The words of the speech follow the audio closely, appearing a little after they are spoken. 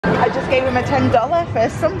gave him a $10 for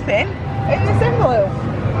something in this envelope.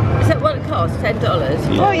 Is that what it costs? $10?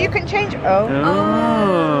 Yeah. Oh, you can change. Oh.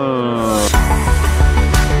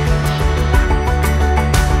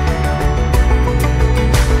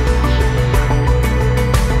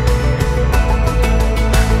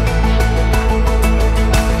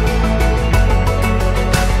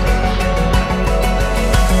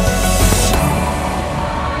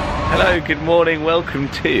 Hello, good morning, welcome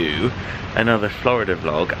to another Florida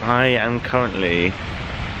vlog. I am currently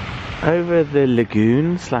over the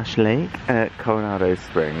lagoon / lake at Coronado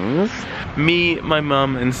Springs. Me, my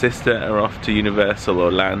mum and sister are off to Universal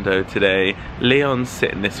Orlando today. Leon's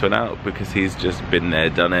sitting this one out because he's just been there,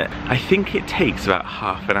 done it. I think it takes about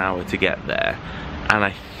half an hour to get there. And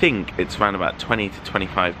I think it's around about $20 to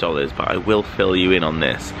 $25, but I will fill you in on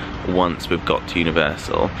this once we've got to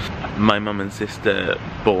Universal. My mum and sister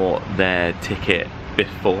bought their ticket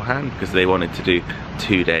beforehand because they wanted to do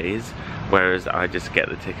 2 days, whereas I just get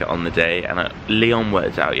the ticket on the day. And Leon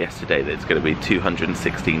worked out yesterday that it's going to be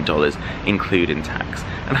 $216 including tax,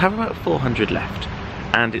 and I have about 400 left.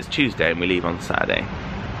 And it's Tuesday and we leave on Saturday.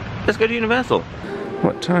 Let's go to Universal.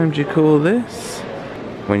 What time do you call this?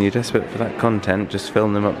 When you're desperate for that content, just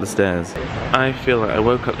film them up the stairs. I feel like I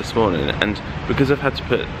woke up this morning, and because I've had to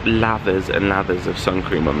put lathers and lathers of sun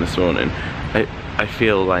cream on this morning, I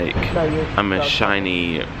feel like I'm a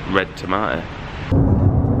shiny red tomato.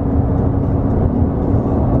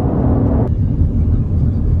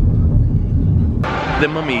 The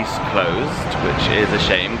Mummy's closed, which is a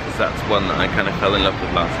shame because that's one that I kind of fell in love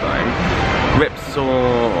with last time.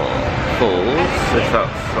 Ripsaw Falls, if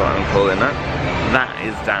that's what I'm calling that. That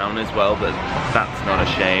is down as well, but that's not a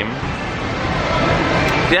shame.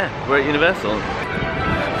 Yeah, we're at Universal.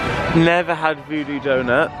 Never had Voodoo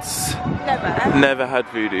Donuts. Never. Never had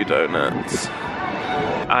Voodoo Donuts.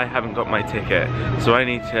 I haven't got my ticket, so I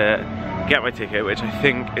need to get my ticket, which I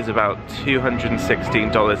think is about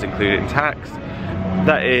 $216 including tax.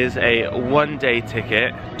 That is a 1-day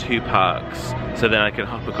ticket, 2 parks, so then I can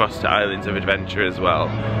hop across to Islands of Adventure as well.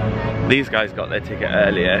 These guys got their ticket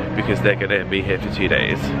earlier because they're going to be here for 2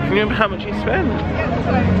 days. Can you remember how much you spent?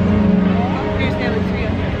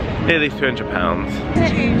 Nearly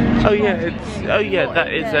 £300. Oh yeah,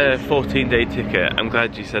 that is a 14-day ticket. I'm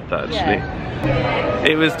glad you said that actually. Yeah.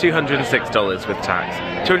 It was $206 with tax.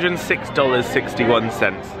 $206.61.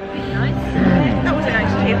 That was a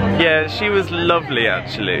nice table. Yeah, she was lovely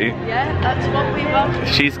actually. Yeah, that's what we want.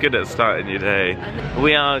 She's good at starting your day.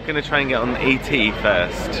 We are going to try and get on ET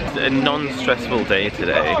first. A non-stressful day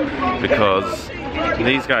today because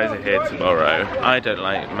these guys are here tomorrow. I don't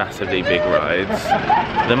like massively big rides.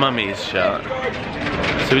 The Mummy's shut.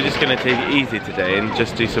 So we're just going to take it easy today and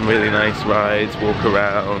just do some really nice rides, walk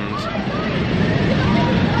around,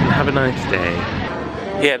 have a nice day.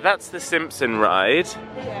 Yeah, that's the Simpson ride.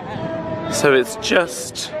 So it's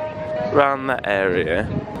just around that area.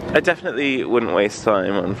 I definitely wouldn't waste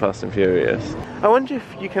time on Fast and Furious. I wonder if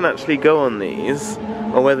you can actually go on these,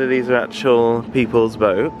 or whether these are actual people's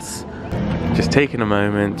boats. Just taking a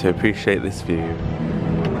moment to appreciate this view.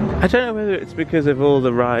 I don't know whether it's because of all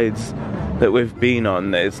the rides that we've been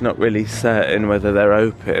on that it's not really certain whether they're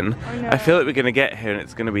open. I feel like we're going to get here and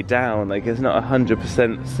it's going to be down, like it's not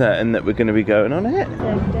 100% certain that we're going to be going on it.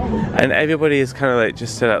 And everybody is kind of like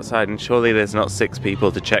just stood outside, and surely there's not 6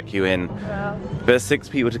 people to check you in. But 6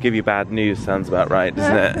 people to give you bad news sounds about right,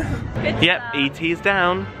 doesn't it? Yep, ET's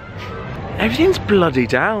down. Everything's bloody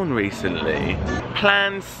down recently.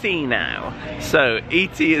 Plan C now. So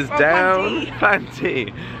ET is down. Plan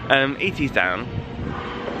D. ET's down.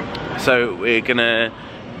 So we're gonna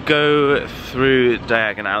go through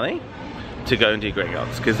Diagon Alley to go and do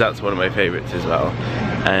Gringotts because that's one of my favourites as well.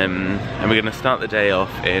 And we're gonna start the day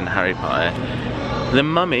off in Harry Potter. The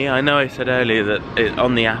Mummy, I know I said earlier that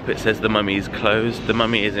on the app it says the Mummy's closed. The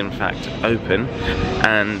Mummy is in fact open,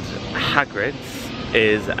 and Hagrid's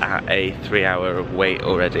is at a 3-hour wait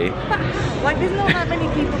already. Like there's not that many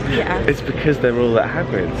people here. It's because they're all at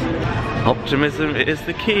Hagrid's. Optimism is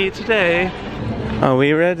the key today. Are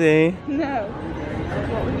we ready? No.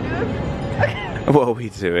 What are we doing? What are we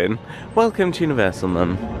doing? Welcome to Universal,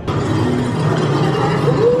 Mum.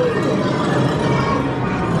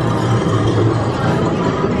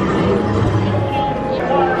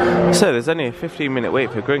 So there's only a 15-minute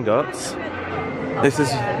wait for Gringotts. This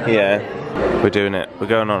is, yeah, we're doing it. We're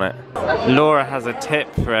going on it. Laura has a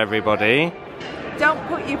tip for everybody. Don't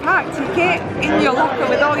put your pack ticket in your locker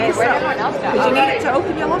with all your stuff, because you need it to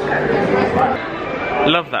open your locker.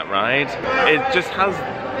 Love that ride. It just has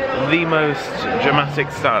the most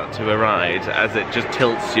dramatic start to a ride as it just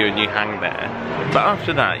tilts you and you hang there. But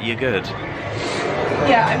after that, you're good.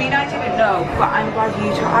 Yeah, I mean, I didn't know, but I'm glad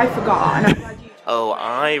you I forgot, and I'm glad you Oh,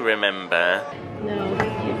 I remember. No,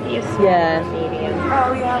 yeah. Medium.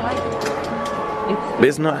 Oh, yeah, I like it. But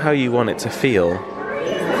it's not how you want it to feel.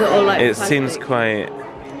 Like it seems quite...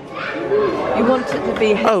 You want it to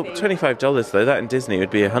be heavy. Oh, $25 though. That in Disney would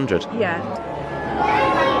be $100. Yeah.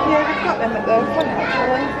 Yeah, we've got them at the front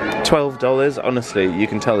actually. $12, honestly, you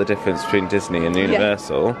can tell the difference between Disney and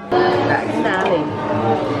Universal. Diagon Alley.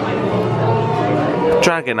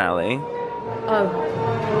 Dragon Alley? Oh,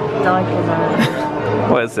 Diagon Alley.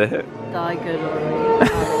 What is it? Diagon Alley.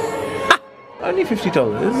 Only $50.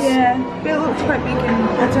 Yeah, but it looks quite big and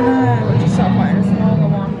I don't know, I just saw quite a smaller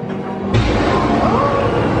one.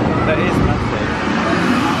 That is massive.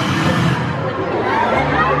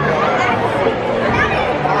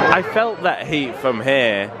 I felt that heat from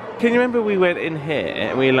here. Can you remember we went in here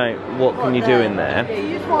and we were like, what can you do in there?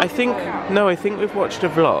 I think we've watched a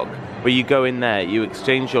vlog where you go in there, you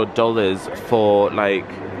exchange your dollars for like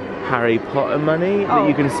Harry Potter money that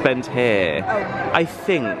you can spend here. I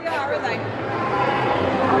think.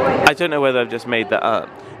 I don't know whether I've just made that up.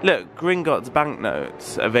 Look, Gringotts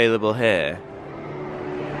banknotes available here.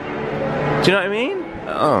 Do you know what I mean?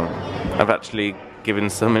 Oh, I've actually given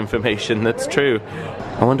some information that's true.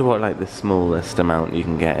 I wonder what like the smallest amount you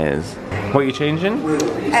can get is. What are you changing? We'll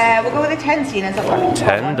go with the 10 scene as a $10.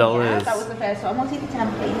 $10. Yeah, that was the first one. We'll take the 10,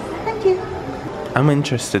 please. Thank you. I'm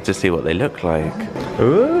interested to see what they look like.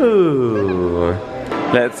 Ooh.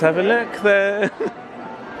 Let's have a look there.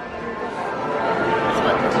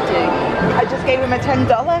 I just gave him a $10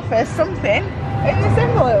 for something in this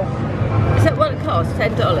envelope. Is that what it costs?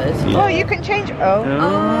 $10? Yeah. Oh, you can change. Oh.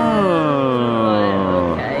 Oh.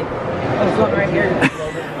 Okay. There's one right here.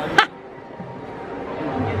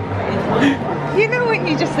 You know when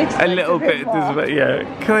you just expect a little bit, more. Yeah.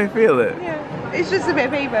 Can I feel it? Yeah. It's just a bit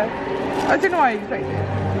of paper. I don't know why I expect it.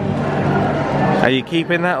 Are you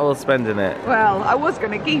keeping that or spending it? Well, I was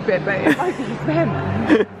going to keep it, but it might be spent.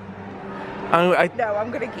 No, I'm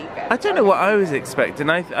going to keep it. I don't know what I was expecting.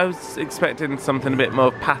 I was expecting something a bit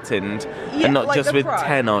more patterned and not like just with front.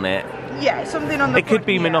 10 on it. Yeah, something on the It front. could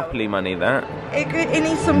be Monopoly money, that. It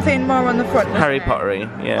needs something more on the front. Harry Pottery,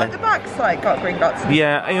 yeah. Like the back's like got Gringotts.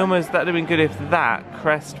 Yeah, that'd have been good if that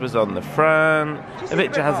crest was on the front. Just a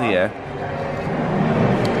bit jazzier.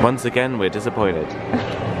 Once again, we're disappointed.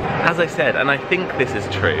 As I said, and I think this is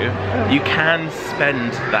true, you can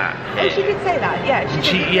spend that here. Oh, she did say that, yeah.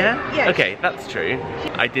 Yeah? Okay, that's true.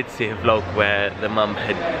 I did see a vlog where the mum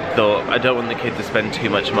had thought, I don't want the kid to spend too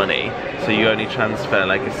much money, so you only transfer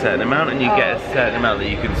like a certain amount and you get a certain amount that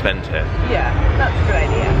you can spend here. Yeah, that's a good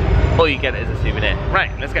idea. Or you get it as a souvenir.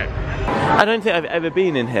 Right, let's go. I don't think I've ever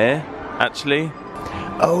been in here, actually.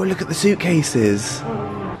 Oh, look at the suitcases.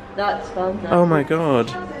 That's fun. Oh my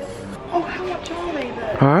god. Oh, how much are they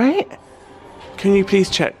though? Alright. Can you please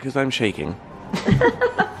check, because I'm shaking.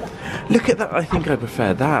 Look at that, I think I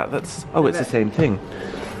prefer that. That's, oh, it's the same thing.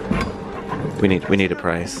 We need a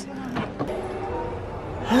price.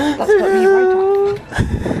 That's what me right off.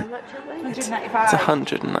 How much are they? It's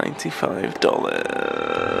 $195.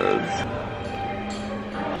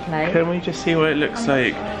 $195. Can we just see what it looks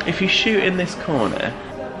like? If you shoot in this corner.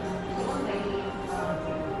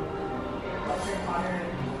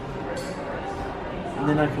 And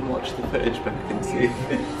then I can watch the footage back and see if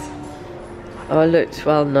it's... Oh, it looks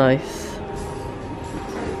well nice.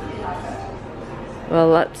 Well,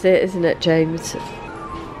 that's it, isn't it, James?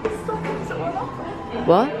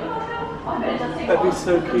 What? That'd be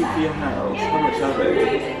so cute for your house. How much are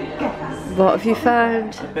they? What have you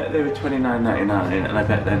found? I bet they were $29.99 and I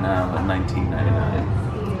bet they're now at $19.99.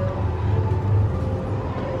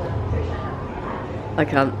 I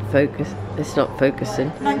can't focus. It's not focusing.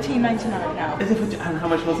 $19.99 now. Is it for, and how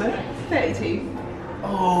much was it? 32.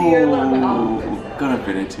 Oh, You're a little bit off. God, I've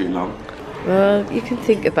been here too long. Well, you can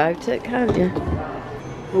think about it, can't you?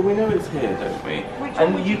 Well, we know it's here, don't we?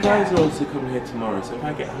 And you guys will also come here tomorrow, so if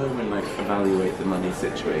I get home and like evaluate the money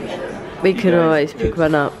situation, We can always pick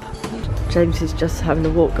one up. James is just having a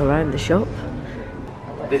walk around the shop.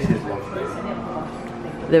 This is lovely.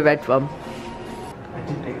 The red one. I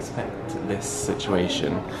didn't expect this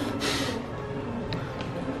situation.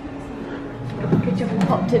 Could you have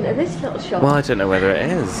popped into this little shop? Well, I don't know whether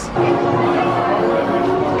it is.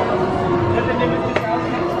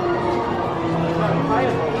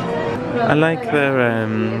 I like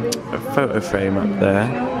their photo frame up there.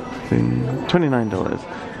 $29.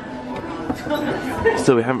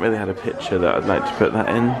 Still, we haven't really had a picture that I'd like to put that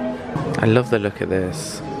in. I love the look of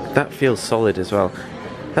this. That feels solid as well.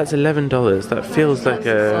 That's $11. That feels like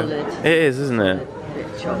a... solid. It is, isn't it?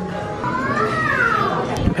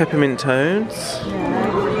 peppermint toads.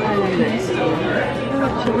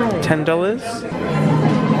 $10.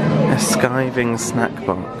 A skiving snack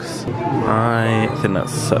box. I think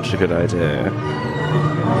that's such a good idea.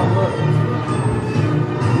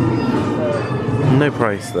 No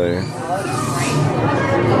price though.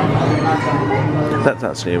 That's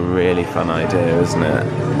actually a really fun idea, isn't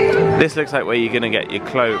it? This looks like where you're gonna get your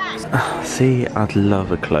cloaks. See, I'd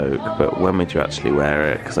love a cloak, but when would you actually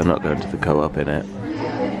wear it? Because I'm not going to the co-op in it.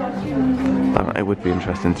 But it would be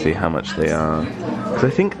interesting to see how much they are.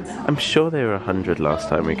 Because I'm sure they were 100 last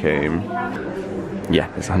time we came. Yeah,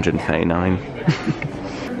 it's 139.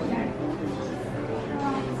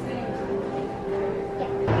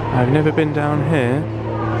 I've never been down here.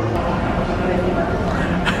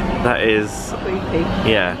 That is creepy.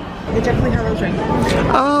 Yeah. They're definitely Hallow's ring.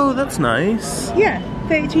 Oh, that's nice. Yeah,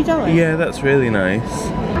 $32. Yeah, that's really nice.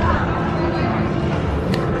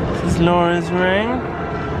 This is Laura's ring.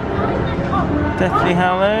 Deathly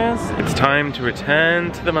Hallows. It's time to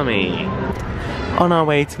return to the Mummy. On our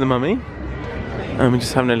way to the Mummy. And we're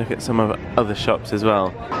just having a look at some of other shops as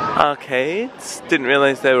well. Arcades. Didn't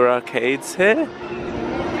realise there were arcades here.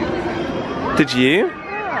 Did you?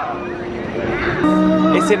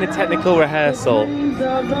 It's in a technical rehearsal.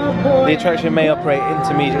 The attraction may operate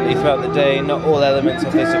intermittently throughout the day. Not all elements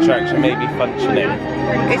of this attraction may be functioning.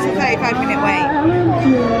 It's a 35-minute wait.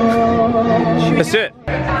 Let's do it.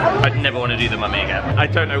 I'd never want to do the Mummy again. I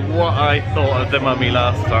don't know what I thought of the Mummy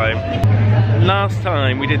last time. Last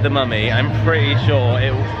time we did the Mummy, I'm pretty sure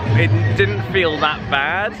it didn't feel that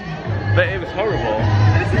bad, but it was horrible.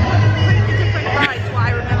 It was a completely different ride to what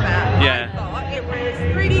I remember. Yeah. I thought it was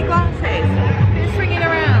 3D glasses, swinging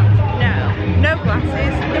around. No glasses,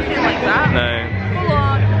 nothing like that. No. Full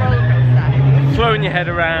on roller coaster. Throwing your head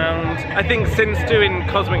around. I think since doing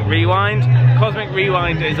Cosmic Rewind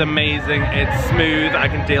is amazing. It's smooth, I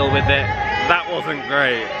can deal with it. That wasn't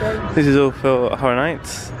great. This is all for Horror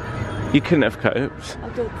Nights. You couldn't have coped. I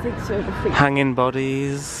don't think so. Hanging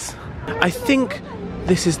bodies. I think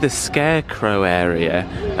this is the Scarecrow area.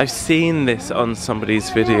 I've seen this on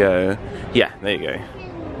somebody's video. Yeah, there you go.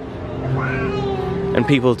 And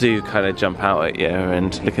people do kind of jump out at you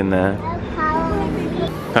and look in there.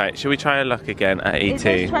 Right, shall we try our luck again at ET? It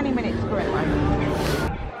says 20 minutes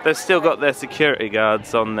currently. They've still got their security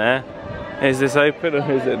guards on there. Is this open or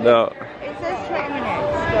is it not? It says 20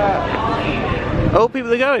 minutes, but... Oh,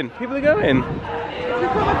 people are going! People are going! If you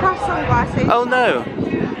come across sunglasses... Oh no!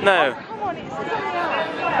 No! Oh, come on, it says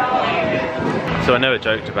So I know I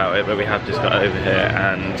joked about it, but we have just got over here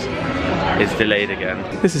and it's delayed again.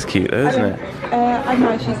 This is cute though, isn't it? I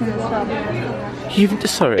know she's in the shop.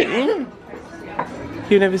 Sorry?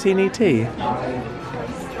 You've never seen ET?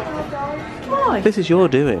 Why? This is your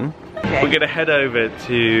doing. We're gonna head over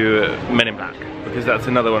to Men in Black because that's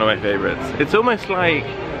another one of my favourites. It's almost like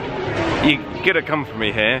you're gonna come for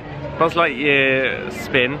me here. It's like your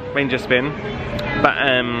Ranger Spin, but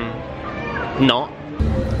not.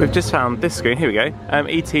 We've just found this screen. Here we go.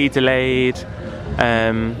 ET delayed.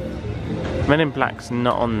 Men in Black's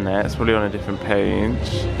not on there. It's probably on a different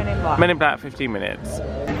page. Men in Black 15 minutes.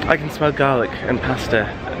 I can smell garlic and pasta.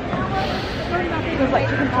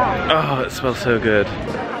 Oh, it smells so good.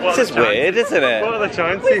 This is weird, isn't it? What are the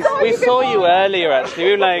chances? We saw you earlier actually.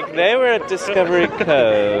 We were like, they were at Discovery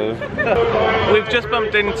Cove. We've just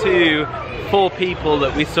bumped into 4 people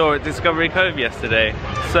that we saw at Discovery Cove yesterday.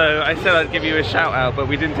 So I said I'd give you a shout out, but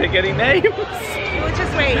we didn't take any names. We're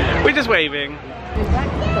just waiting. We're just waving.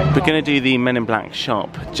 We're gonna do the Men in Black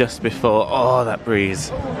shop just before. Oh, that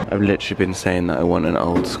breeze. I've literally been saying that I want an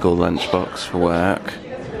old school lunchbox for work.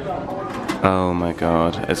 Oh my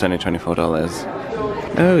god, it's only $24.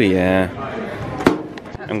 Oh yeah.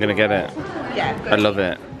 I'm gonna get it. Yeah. I love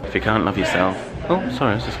it. If you can't love yourself. Oh,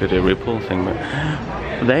 sorry, I was just gonna do a RuPaul thing, but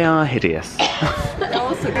they are hideous.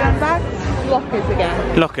 Also, going back, lockers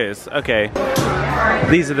again. Lockers, okay.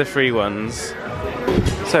 These are the free ones.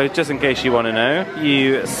 So just in case you want to know,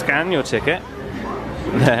 you scan your ticket.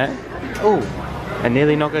 There. Oh, I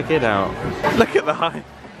nearly knocked a kid out. Look at the height.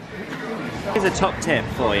 Here's a top tip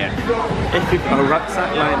for you. If you've got a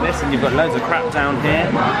rucksack like this and you've got loads of crap down here,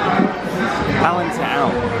 balance it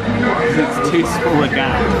out. Because it's too small a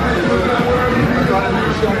gap.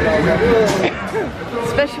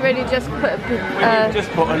 Especially when you just put a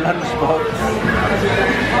Just put a lunchbox.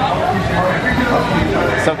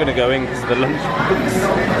 It's not going to go in because of the lunchbox.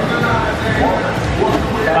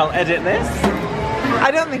 I'll edit this.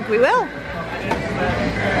 I don't think we will.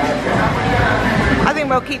 I think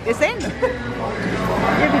we'll keep this in.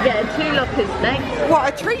 You'll be getting 2 lockers next.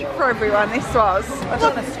 What a treat for everyone this was. I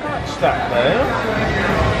don't want to scratch that though.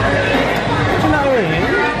 that ring?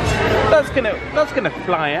 That's gonna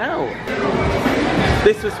fly out.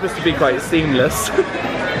 This was supposed to be quite seamless.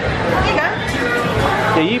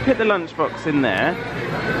 Yeah, you put the lunchbox in there.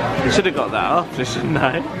 I should have got that after, shouldn't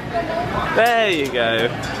I? There you go.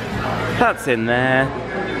 That's in there.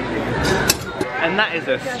 And that is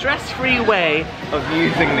a stress-free way of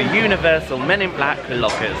using the universal Men in Black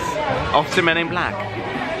lockers. Off to Men in Black.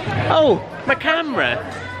 Oh, my camera!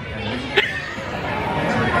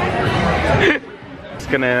 Just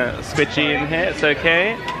gonna squidgy in here, it's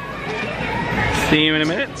okay. See you in a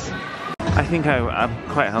minute. I think I'm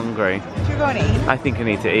quite hungry. Should we go and eat? I think I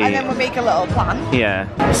need to eat. And then we'll make a little plan. Yeah.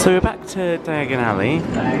 So we're back to Diagon Alley,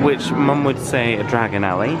 which Mum would say a dragon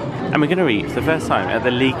alley. And we're gonna eat for the first time at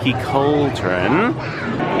the Leaky Cauldron.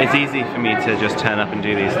 It's easy for me to just turn up and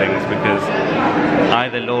do these things because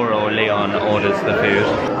either Laura or Leon orders the food.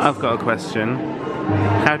 I've got a question.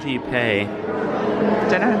 How do you pay?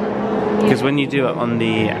 Dunno. Because when you do it on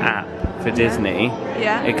the app for Disney,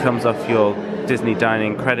 it comes off your Disney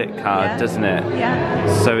dining credit card, doesn't it? Yeah.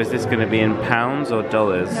 So is this going to be in pounds or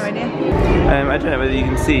dollars? No idea. I don't know whether you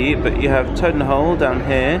can see, but you have Toad and Hole down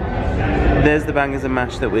here. There's the bangers and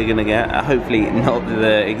mash that we're going to get. Hopefully not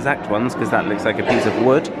the exact ones, because that looks like a piece of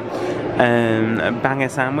wood. A banger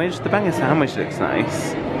sandwich. The banger sandwich looks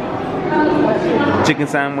nice. Chicken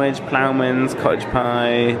sandwich, ploughman's, cottage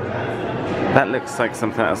pie. That looks like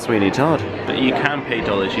something out of Sweeney Todd. But you can pay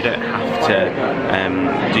dollars, you don't have to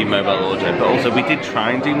do mobile order. But also we did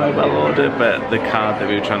try and do mobile order, but the card that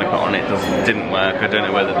we were trying to put on it didn't work. I don't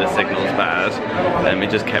know whether the signal's bad. It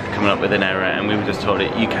just kept coming up with an error, and we were just told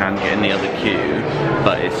it you can get in the other queue,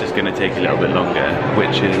 but it's just going to take a little bit longer,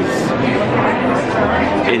 which is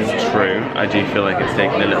true. I do feel like it's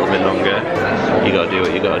taking a little bit longer. You gotta do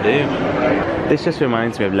what you gotta do. This just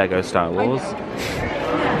reminds me of Lego Star Wars.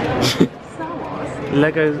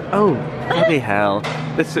 Legos, oh, bloody hell.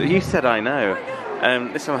 This, you said I know.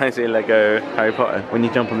 This reminds me of Lego Harry Potter, when you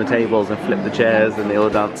jump on the tables and flip the chairs and they all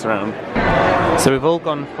dance around. So we've all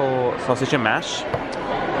gone for sausage and mash.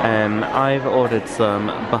 I've ordered some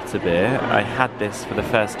butterbeer. I had this for the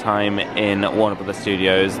first time in Warner Brothers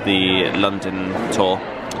Studios, the London tour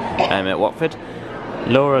at Watford.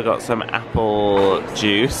 Laura got some apple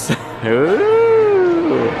juice.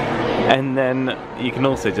 Ooh. And then you can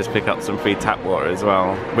also just pick up some free tap water as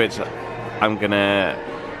well, which I'm gonna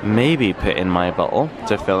maybe put in my bottle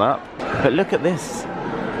to fill up. But look at this.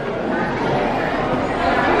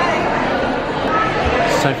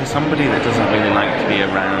 So for somebody that doesn't really like to be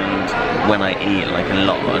around when I eat, like a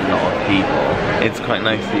lot of people, it's quite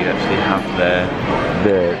nice that you actually have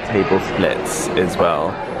the table splits as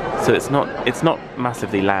well. So it's not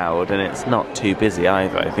massively loud and it's not too busy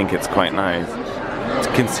either. I think it's quite nice,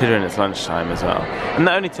 considering it's lunchtime as well. And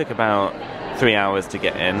that only took about 3 hours to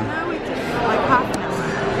get in. No, we took like half an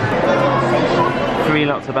hour. 3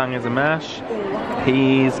 lots of bangers and mash,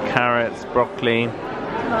 peas, carrots, broccoli,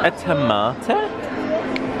 a tomato.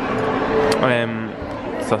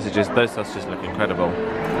 Sausages, those sausages look incredible.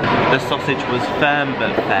 The sausage was firm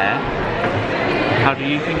but fair. How do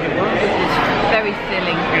you think it was? Very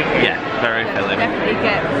filling. Yeah, very filling. Definitely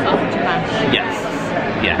get sausage mash. Yes.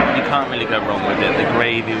 Yeah, you can't really go wrong with it. The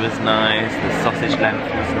gravy was nice, the sausage length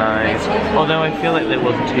was nice. Although I feel like there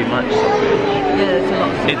wasn't too much sausage. Yeah, there's a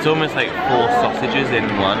lot. It's almost like 4 sausages in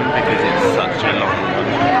one because it's such a long one.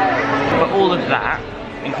 But all of that,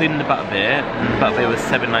 including the butterbeer, and the butterbeer was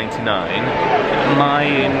 $7.99.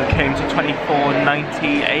 Mine came to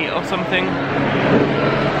 $24.98 or something.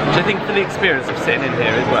 Which I think for the experience of sitting in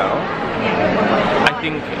here as well, I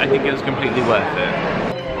think it was completely worth it.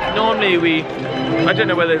 Normally I don't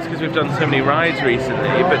know whether it's because we've done so many rides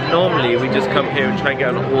recently, but normally we just come here and try and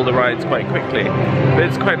get on all the rides quite quickly. But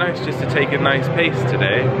it's quite nice just to take a nice pace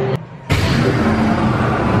today.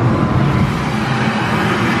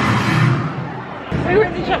 We were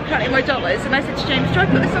in the shop counting my dollars and I said to James, do I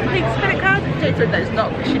put this on Pete's credit card? And James said, no, it's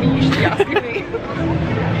not, because you're usually asking me.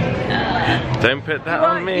 Don't put that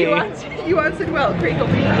on me. You answered well, pretty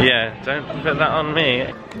confident. Yeah, don't put that on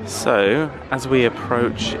me. So, as we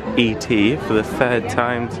approach E.T. for the 3rd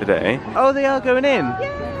time today. Oh, they are going in!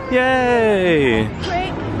 Yay!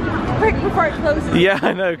 Quick before it closes. Yeah,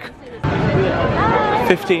 I know.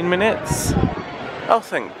 15 minutes. Oh,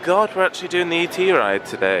 thank God we're actually doing the E.T. ride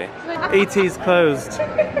today. E.T.'s closed.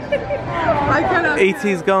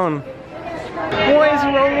 E.T.'s gone. What is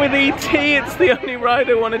wrong with E.T.? It's the only ride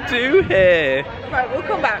I want to do here. Right, we'll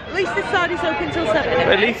come back. At least this side is open till 7.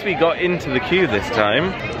 At least we got into the queue this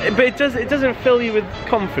time. But it doesn't fill you with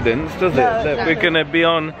confidence, does it? That we're going to be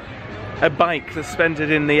on a bike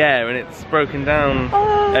suspended in the air and it's broken down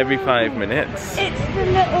every 5 minutes. It's the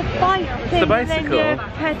little bike thing. The bicycle. And then you're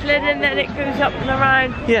pedaling and then it goes up and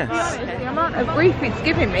around. Yes. The amount of grief it's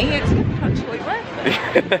giving me, it's actually worth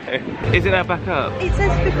it. Is it now back up? It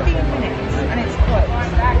says 15 minutes and it's closed.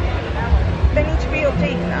 They need to be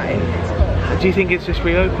updated now. It's closed. Do you think it's just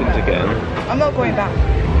reopened again? I'm not going back.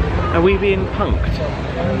 Are we being punked?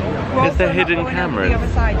 We're Is there also not hidden going cameras? on the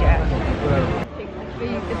other side yet.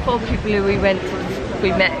 The 4 people who we met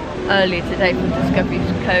earlier today from Discovery's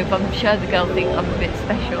Cove, I'm sure the girl thinks I'm a bit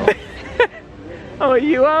special. Oh,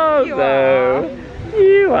 you are You though.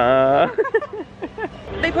 You are.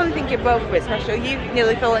 They probably think you're both a bit special. You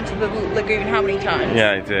nearly fell into the lagoon how many times?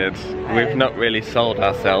 Yeah, I did. We've not really sold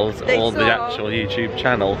ourselves or the actual YouTube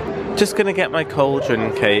channel. Just gonna get my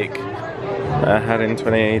cauldron cake I had in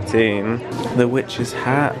 2018. The witch's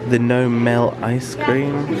hat, the no melt ice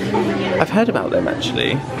cream. I've heard about them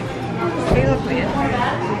actually. They look weird.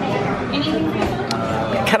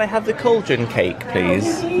 Can I have the cauldron cake,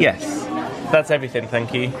 please? Yes. That's everything,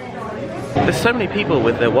 thank you. There's so many people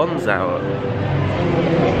with their wands out.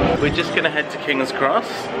 We're just gonna head to King's Cross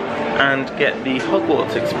and get the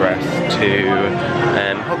Hogwarts Express to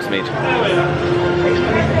Hogsmeade.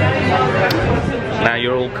 Now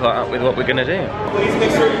you're all caught up with what we're gonna do. Please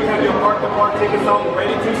make sure you have your park tickets on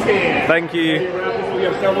ready to scan. Thank you. We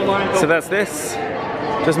have several lines. So that's this.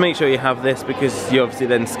 Just make sure you have this because you're obviously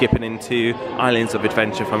then skipping into Islands of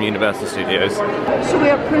Adventure from Universal Studios. So we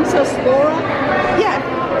have Princess Laura? Yeah.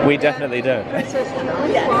 We definitely don't. Princess Laura?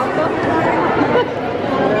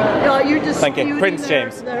 No, you're just Thank you. Prince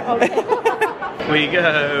James. Okay. We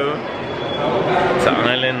go to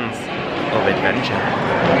Islands of Adventure.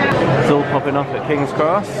 It's all popping off at King's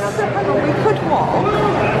Cross. We could walk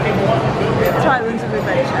to Islands of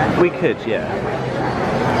Adventure. We could, yeah.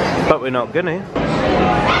 But we're not gonna.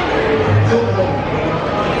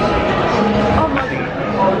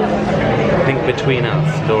 I think between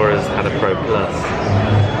us, Dora's had a Pro Plus.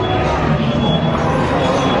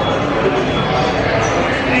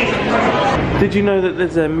 Did you know that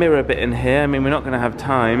there's a mirror bit in here? I mean, we're not going to have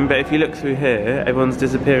time, but if you look through here, everyone's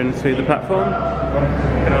disappearing through the platform.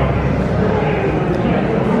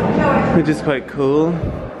 Which is quite cool.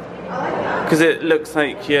 Because it looks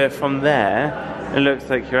like you're from there, it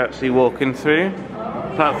looks like you're actually walking through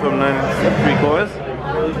platform 9 3/4.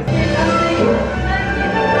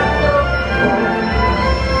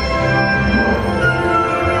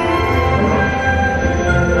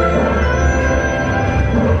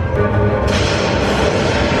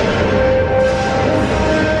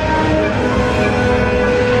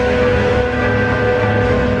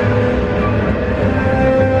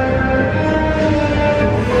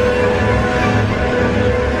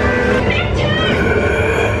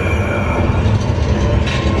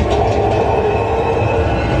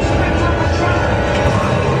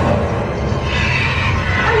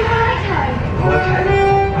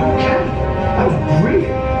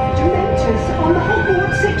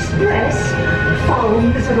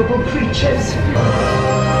 Miserable creatures.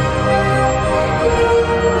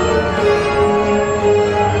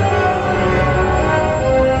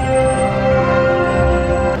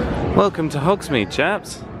 Welcome to Hogsmeade,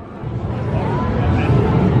 chaps.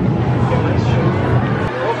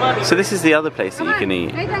 So this is the other place that you can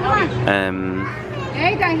eat.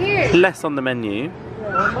 Less on the menu.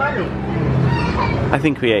 I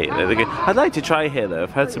think we ate it. They're good. I'd like to try here though.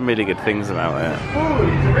 I've heard some really good things about it.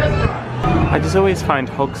 I just always find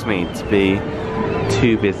Hogsmeade to be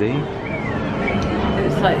too busy. It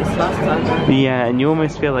was like this last time. Yeah, and you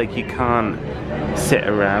almost feel like you can't sit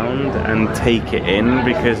around and take it in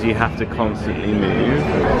because you have to constantly move.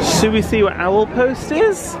 Should we see what Owl Post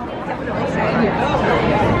is?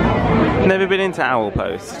 Never been into Owl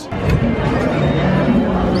Post.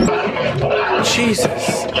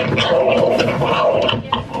 Jesus.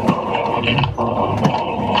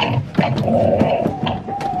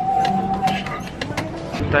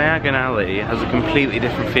 Diagon Alley has a completely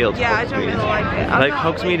different feel to Hogsmeade. I don't really like it. Like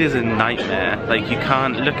Hogsmeade is a nightmare. Like you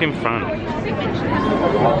can't look in front.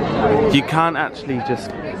 You can't actually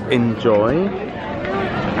just enjoy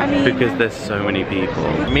because there's so many people.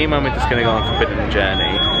 Me and Mum are just gonna go on Forbidden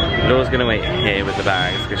Journey. Laura's gonna wait here with the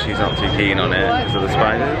bags because she's not too keen on it because of the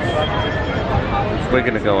spiders. We're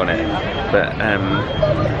gonna go on it, but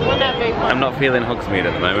I'm not feeling Hogsmeade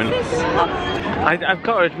at the moment. I've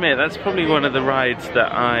got to admit, that's probably one of the rides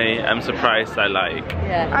that I am surprised I like.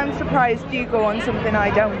 Yeah. I'm surprised you go on something I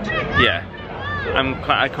don't. Yeah,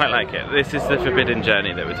 I quite like it. This is the Forbidden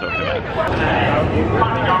Journey that we're talking about.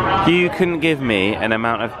 You couldn't give me an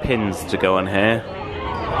amount of pins to go on here.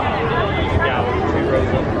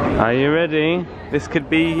 Are you ready? This could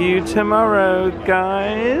be you tomorrow,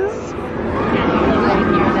 guys.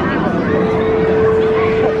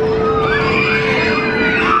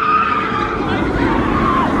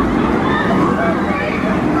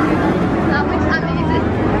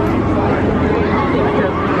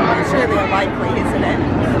 It's really unlikely, isn't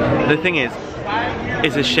it? The thing is,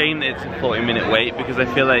 it's a shame that it's a 40-minute wait because I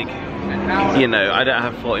feel like, you know, I don't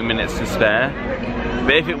have 40 minutes to spare.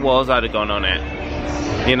 But if it was, I'd have gone on it.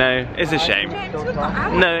 You know, it's a shame.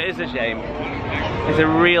 No, it's a shame. It's a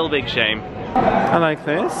real big shame. I like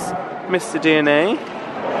this. Mr. DNA.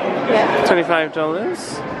 Yeah. $25.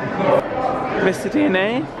 Mr.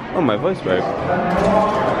 DNA. Oh, my voice broke.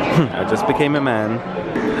 I just became a man.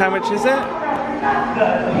 How much is it?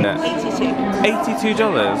 No. $82.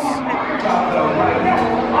 $82?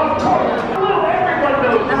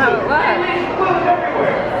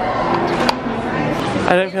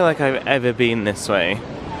 I don't feel like I've ever been this way,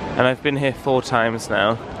 and I've been here 4 times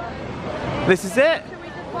now. This is it?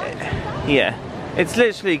 Yeah. It's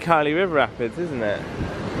literally Kali River Rapids, isn't it?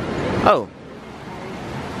 Oh.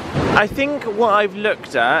 I think what I've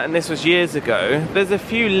looked at, and this was years ago, there's a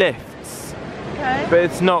few lifts, Okay. but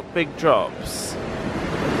it's not big drops.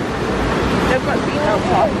 They've got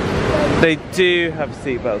seatbelts on. They do have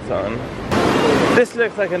seatbelts on. This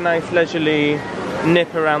looks like a nice leisurely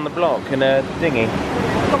nip around the block in a dinghy.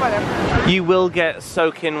 Come on then. You will get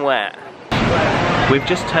soaking wet. We've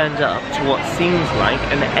just turned up to what seems like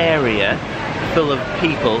an area full of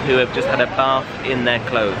people who have just had a bath in their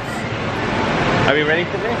clothes. Are we ready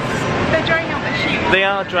for this? They're drying off their shoes. They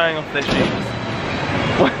are drying off their shoes.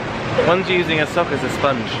 One's using a sock as a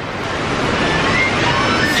sponge.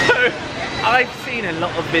 So, I've seen a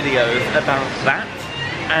lot of videos about that,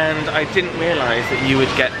 and I didn't realise that you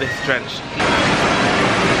would get this drenched.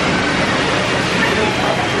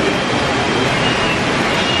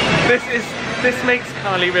 This makes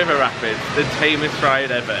Kali River Rapids the tamest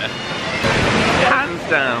ride ever. Hands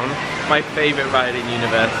down, my favourite ride in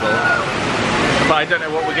Universal. But I don't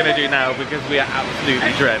know what we're going to do now because we are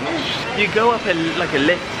absolutely drenched. You go up like a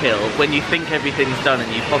lift hill when you think everything's done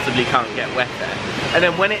and you possibly can't get wetter. And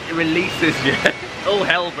then when it releases you, all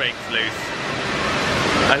hell breaks loose.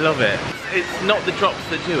 I love it. It's not the drops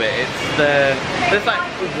that do it, it's there's like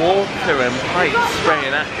water and pipes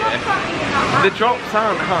spraying at you. The drops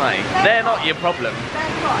aren't high, they're not your problem.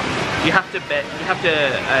 You have to pay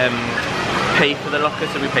for the locker,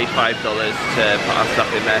 so we paid $5 to put our stuff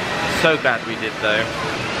in there. So glad we did though.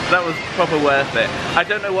 That was proper worth it. I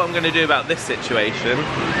don't know what I'm going to do about this situation,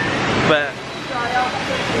 but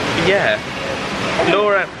yeah.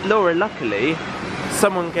 Laura, luckily,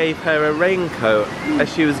 someone gave her a raincoat as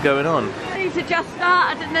she was going on. I need to just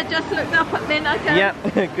start, and I just looked up at me and I go. Yeah,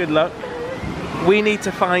 good luck. We need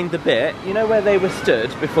to find the bit, you know where they were stood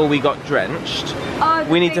before we got drenched? Oh,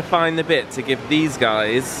 we need to find the bit to give these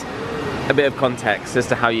guys a bit of context as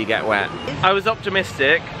to how you get wet. I was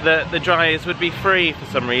optimistic that the dryers would be free for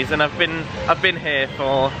some reason. I've been here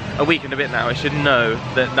for a week and a bit now. I should know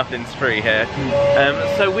that nothing's free here.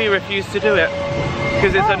 So we refused to do it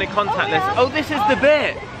because it's only contactless. Oh, this is the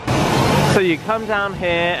bit! So you come down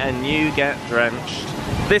here and you get drenched.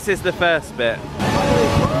 This is the first bit.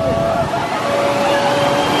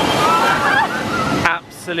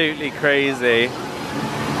 Absolutely crazy.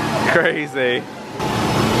 Crazy.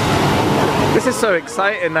 This is so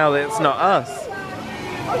exciting now that it's not us.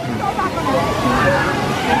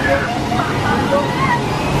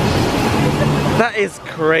 That is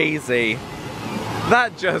crazy.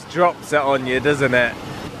 That just drops it on you, doesn't it?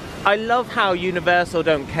 I love how Universal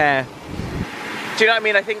don't care. Do you know what I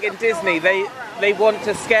mean? I think in Disney they want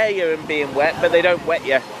to scare you in being wet, but they don't wet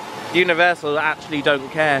you. Universal actually don't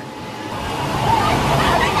care.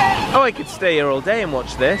 Oh, I could stay here all day and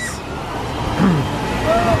watch this.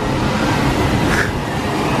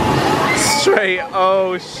 Straight,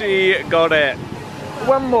 oh, she got it.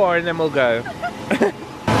 One more and then we'll go.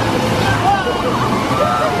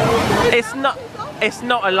 It's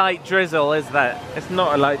not a light drizzle, is that? It's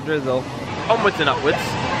not a light drizzle. Onwards and upwards.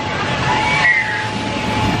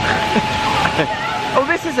 Oh,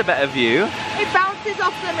 this is a better view. It bounces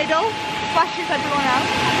off the middle, splashes everyone else.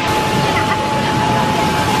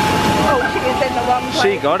 Oh, she is in the wrong place.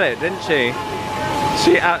 She got it, didn't she?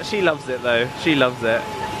 She loves it though. She loves it.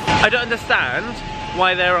 I don't understand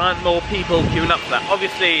why there aren't more people queuing up for that.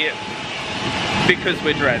 Obviously, because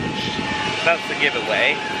we're drenched. That's the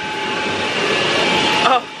giveaway.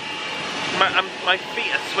 Oh, my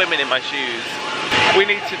feet are swimming in my shoes. We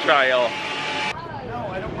need to dry off.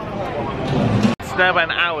 now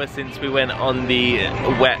about an hour since we went on the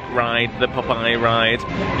wet ride, the Popeye ride.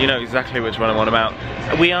 You know exactly which one I'm on about.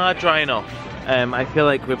 We are drying off. I feel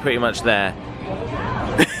like we're pretty much there.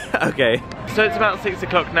 Okay, so it's about 6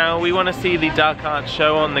 o'clock now. We want to see the Dark Arts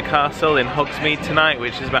show on the castle in Hogsmeade tonight,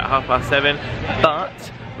 which is about 7:30.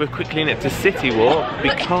 But we're quickly nipped to City Walk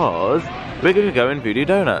because we're going to go in Voodoo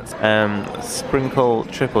Donuts. Sprinkle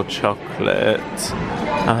triple chocolate.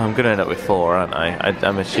 I'm going to end up with 4, aren't I?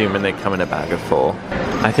 I'm assuming they come in a bag of 4.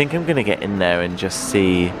 I think I'm going to get in there and just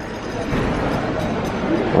see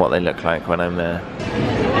what they look like when I'm there.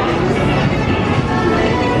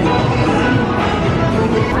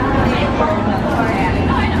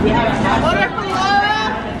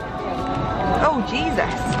 Oh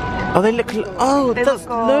Jesus! Oh, they look. Oh, that's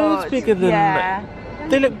loads bigger than. Yeah.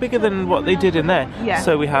 They look bigger than what they did in there. Yeah.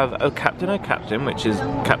 So we have Oh Captain, which is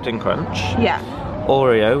Captain Crunch. Yeah.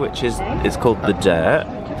 Oreo, which is called the Dirt.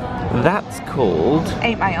 That's called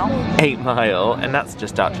 8 Mile. 8 Mile, and that's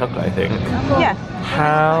just dark chocolate, I think. Yeah.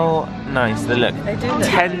 How nice they look. They do look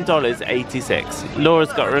 $10.86.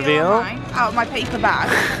 Laura's got a reveal. Out of my paper bag.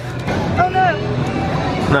 Oh no!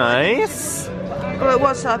 Nice. Well, it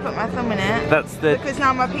was, so I put my thumb in it. That's the. Because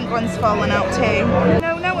now my pink one's fallen out too.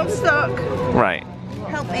 No, I'm stuck. Right.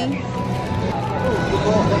 Help me.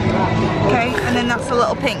 Okay, and then that's the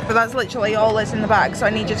little pink, but that's literally all that's in the bag, so I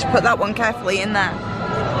need you to put that one carefully in there.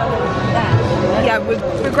 Yeah, we're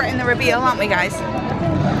regretting the reveal, aren't we, guys?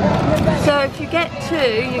 So if you get 2,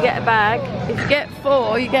 you get a bag. If you get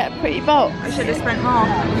 4, you get a pretty box. I should have spent more.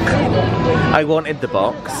 I wanted the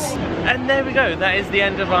box. And there we go, that is the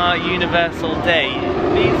end of our Universal day.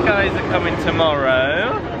 These guys are coming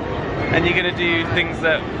tomorrow, and you're gonna do things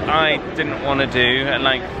that I didn't want to do,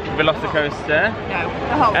 like Velocicoaster. No,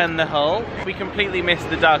 the whole. And the Hull. We completely missed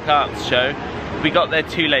the Dark Arts show. We got there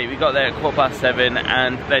too late. We got there at 7:15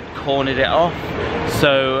 and they'd cornered it off.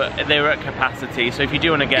 So they were at capacity. So if you do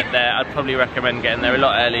want to get there, I'd probably recommend getting there a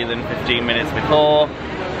lot earlier than 15 minutes before.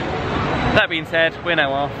 That being said, we're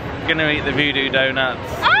now off. Gonna eat the Voodoo Donuts.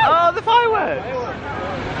 Oh, the fireworks!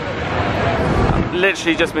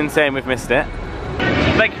 Literally just been saying we've missed it.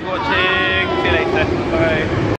 Thank you for watching. See you later. Bye.